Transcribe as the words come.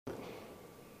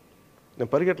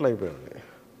నేను పరిగెట్టలేకపోయాను.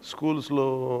 స్కూల్స్లో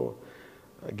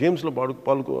గేమ్స్లో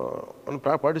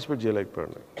పార్టిసిపేట్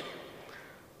చేయలేకపోయాను.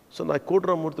 సో నాకు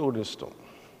కోటిరామూర్తి ఒకటి ఇష్టం.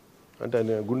 అంటే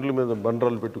ఆయన గుండెల మీద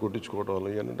బండరాలు పెట్టి కొట్టించుకోవడం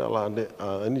ఇవన్నీ అలా అంటే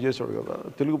అన్నీ చేసేవాడు కదా.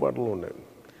 తెలుగు పాటలు ఉన్నాయి.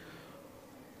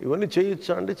 ఇవన్నీ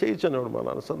చేయొచ్చా అంటే చేయొచ్చు అనేవాడు మా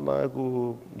నాన్న. సార్ నాకు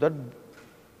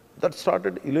దట్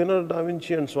స్టార్టెడ్ ఇలియనార్డో డా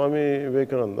వించి and Swami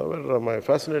Vivekananda were my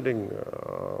fascinating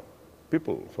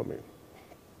people for me.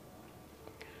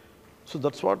 So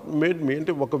that's what made me.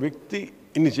 అంటే ఒక వ్యక్తి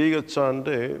ఇన్ని చేయగచ్చా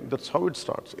అంటే దట్స్ హౌ ఇట్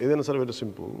స్టార్ట్స్. ఏదైనా సరే వెరీ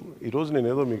సింపుల్. ఈరోజు నేను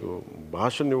ఏదో మీకు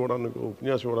భాషను ఇవ్వడానికి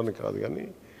ఉపన్యాసం ఇవ్వడానికి కాదు, కానీ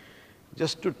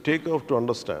just to take out to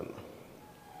understand.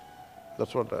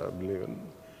 That's what I believe in.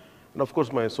 And of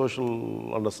course my social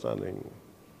understanding,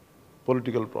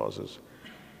 political process.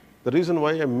 The reason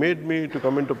why I made me to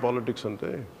come in to politics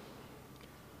అంటే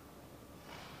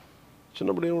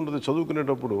చిన్నప్పుడు ఏముంటుంది,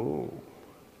 చదువుకునేటప్పుడు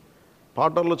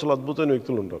పాఠాల్లో చాలా అద్భుతమైన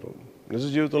వ్యక్తులు ఉంటారు. నిజ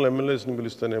జీవితంలో ఎమ్మెల్యేస్ని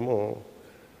పిలిస్తేనేమో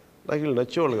నాకు వీళ్ళు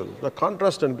నచ్చేవాళ్ళు కాదు. నాకు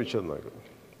కాంట్రాస్ట్ అనిపించేది. నాకు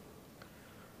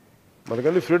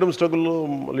మనకన్నీ ఫ్రీడమ్ స్ట్రగుల్లో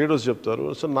లీడర్స్ చెప్తారు.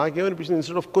 So నాకేమనిపించింది,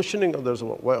 instead of questioning others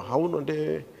how అంటే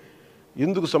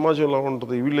ఎందుకు సమాజం ఇలా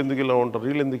ఉంటుంది, వీళ్ళు ఎందుకు ఇలా ఉంటారు,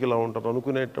 వీళ్ళు ఎందుకు ఇలా ఉంటారు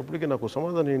అనుకునేటప్పటికి నాకు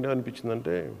సమాధానం ఏంటి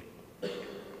అనిపించిందంటే,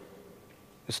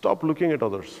 స్టాప్ లుకింగ్ ఎట్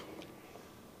అదర్స్.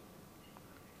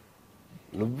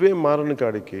 నువ్వే మారని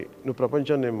కాడికి నువ్వు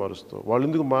ప్రపంచాన్ని ఏం మారుస్తావు? వాళ్ళు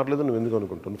ఎందుకు మారలేదని నువ్వు ఎందుకు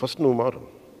అనుకుంటావు? ఫస్ట్ నువ్వు మారు.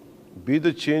 Be the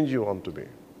change you want to be.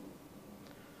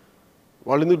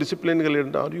 వాళ్ళు ఎందుకు డిసిప్లైన్గా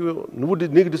లేదంటే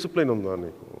నీకు డిసిప్లైన్ ఉందా?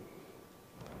 నీకు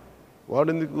వాడు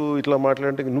ఎందుకు ఇట్లా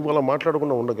మాట్లాడంటే నువ్వు అలా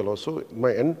మాట్లాడకుండా ఉండగలవు. So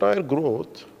my entire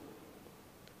growth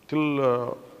till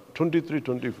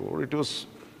 23-24 it was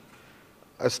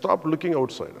I stopped looking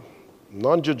outside.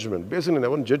 Non-judgment. Basically నేను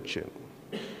ఎవరిని జడ్జ్ చేయను.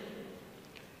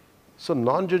 సో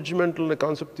నాన్ జడ్జిమెంటల్ అనే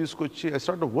కాన్సెప్ట్ తీసుకొచ్చి I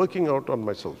start working out on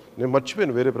my self. నేను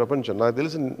మర్చిపోయాను వేరే ప్రపంచం. నాకు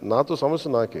తెలిసి నాతో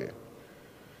సమస్య నాకే.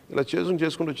 ఇలా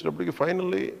చేసుకుంటూ వచ్చేటప్పటికి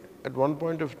finally at one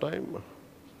point of time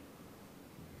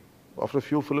after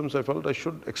few films I felt I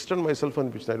should extend my self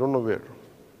అనిపించింది. I don't know where.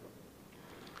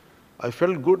 I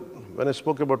felt good when I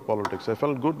spoke about politics. I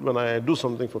felt good when I do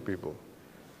something for people.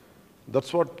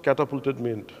 That's what catapulted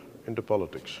me into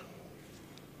politics.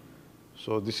 So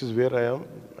this is where I am,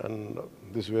 and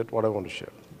this is what I want to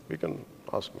share. You can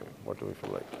ask me whatever you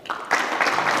feel like.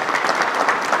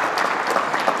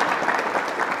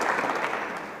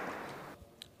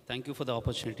 Thank you for the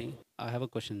opportunity. I have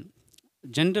a question.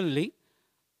 Generally,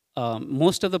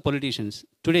 most of the politicians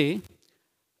today,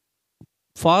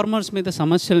 farmers మీద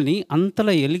సమస్యల్ని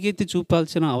అంతలా ఎలుగెత్తి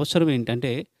చూపాల్సిన అవసరం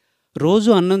ఏంటంటే, రోజు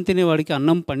అన్నం తినేవాడికి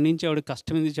అన్నం పండించేవాడికి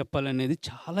కష్టం ఎందుకు చెప్పాలనేది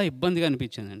చాలా ఇబ్బందిగా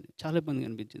అనిపించిందండి. చాలా ఇబ్బందిగా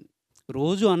అనిపించింది.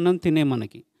 రోజు అన్నం తినే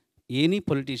మనకి any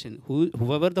politician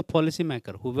whoever the policy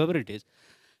maker whoever it is,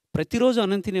 ప్రతిరోజు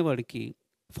అన్నం తినేవాడికి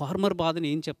ఫార్మర్ బాధని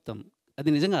ఏం చెప్తాం? అది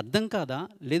నిజంగా అర్థం కాదా,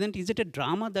 లేదంటే is it a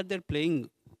drama that they are playing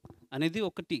అనేది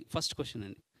ఒకటి ఫస్ట్ క్వశ్చన్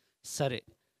అండి. సరే,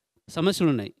 సమస్యలు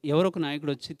ఉన్నాయి, ఎవరో ఒక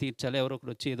నాయకుడు వచ్చి తీర్చాలి, ఎవరో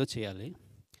ఒకరు వచ్చి ఏదో చేయాలి.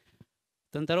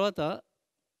 దాని తర్వాత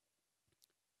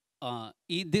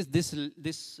ఈ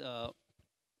దిస్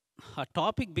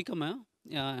టాపిక్ బికమ్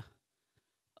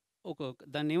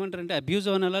దాన్ని ఏమంటారంటే అబ్యూజ్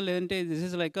అనాలా, లేదంటే దిస్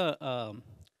ఈజ్ లైక్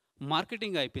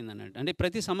మార్కెటింగ్ అయిపోయింది అన్నట్టు. అంటే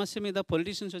ప్రతి సమస్య మీద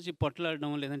పొలిటీషియన్స్ వచ్చి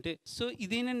పొట్లాడడం, లేదంటే సో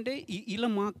ఇదేంటంటే ఇలా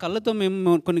మా కళ్ళతో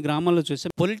మేము కొన్ని గ్రామాల్లో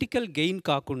చూసాం. పొలిటికల్ గెయిన్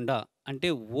కాకుండా, అంటే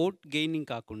ఓట్ గెయినింగ్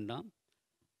కాకుండా,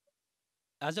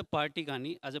 యాజ్ అ పార్టీ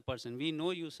కానీ as a person, we know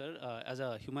you sir as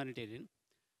a humanitarian,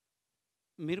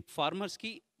 మీరు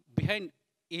ఫార్మర్స్కి బిహైండ్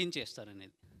ఏం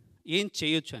చేస్తారనేది, ఏం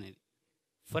చేయొచ్చు అనేది.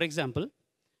 For example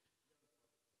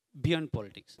beyond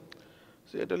politics.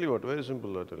 I tell you what, very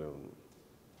simple. I tell you,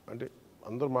 అంటే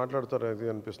అందరూ మాట్లాడతారు అది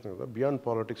అనిపిస్తుంది కదా. Beyond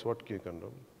politics what K can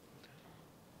do,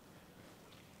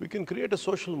 we can create a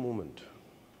social moment.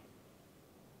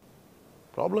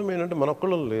 Problem ఏంటంటే మన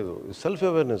ఒక్కళ్ళలో లేదు, సెల్ఫ్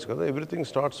అవేర్నెస్ కదా. Everything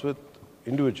starts with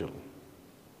individual.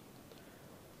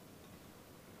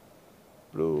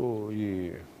 ఇప్పుడు ఈ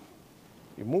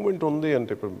మూమెంట్ ఉంది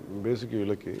అంటే ఇప్పుడు బేసిక్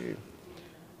వీళ్ళకి,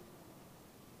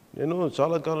 నేను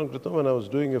చాలా కాలం క్రితం when I was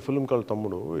doing a film called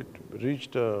తమ్ముడు, it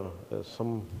reached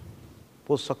some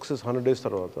post success 100 days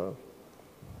తర్వాత,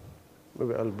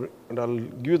 maybe I'll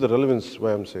give you the relevance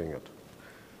why I'm saying it.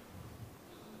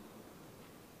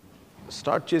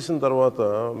 Start చేసిన తర్వాత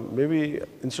maybe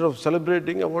instead of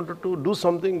celebrating I wanted to do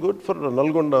something good for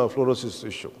Nalgonda fluorosis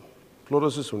issue.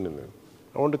 Fluorosis ఉండింది.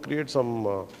 I want to create some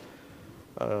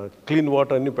clean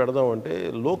water అన్నీ పెడదామంటే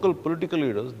local political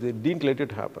leaders they didn't let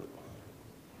it happen.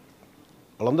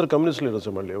 వాళ్ళందరూ communist leaders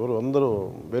మళ్ళీ, ఎవరు అందరూ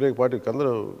వేరే పార్టీకి,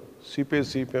 అందరూ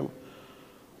CPM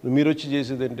మీరు వచ్చి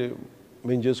చేసేది ఏంటి,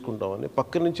 మేము చేసుకుంటామని.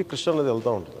 పక్క నుంచి కృష్ణా నది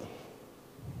వెళ్తూ ఉంటుంది.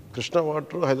 కృష్ణా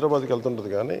వాటర్ హైదరాబాద్కి వెళ్తుంటుంది,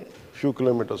 కానీ ఫ్యూ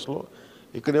కిలోమీటర్స్లో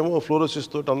ఇక్కడేమో ఫ్లోరోసిస్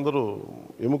తోటి అందరూ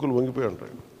ఎముకలు వంగిపోయి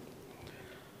ఉంటాయి.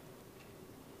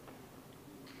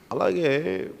 అలాగే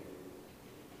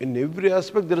in every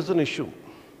aspect there is an issue.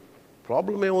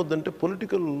 Problem ఏమవుద్దంటే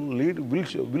political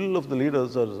will of the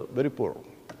leaders are very poor.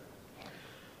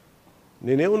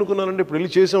 నేనేమనుకున్నానంటే ఇప్పుడు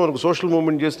వెళ్ళి చేసామనుకో, సోషల్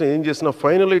మూవ్మెంట్ చేసినా ఏం చేసినా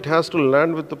final it has to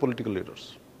land with the political leaders.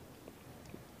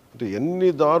 అంటే ఎన్ని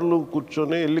దారులు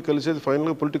కూర్చొని వెళ్ళి కలిసేది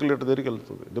ఫైనల్గా పొలిటికల్ లీడర్ దగ్గరికి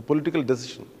వెళ్తుంది. The political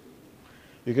decision.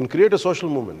 You can create a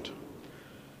social movement.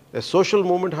 A social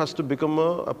movement has to become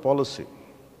a policy.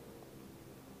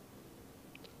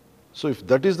 So if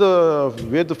that is the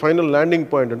way, the final landing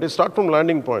point, and start from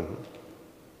landing point.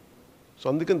 So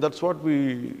అందుకని that's what we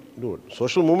do.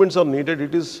 Social movements are needed.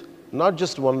 It is not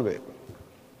just one way.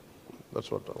 That's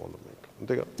what I want to make.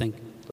 అంతేగా. Thank you.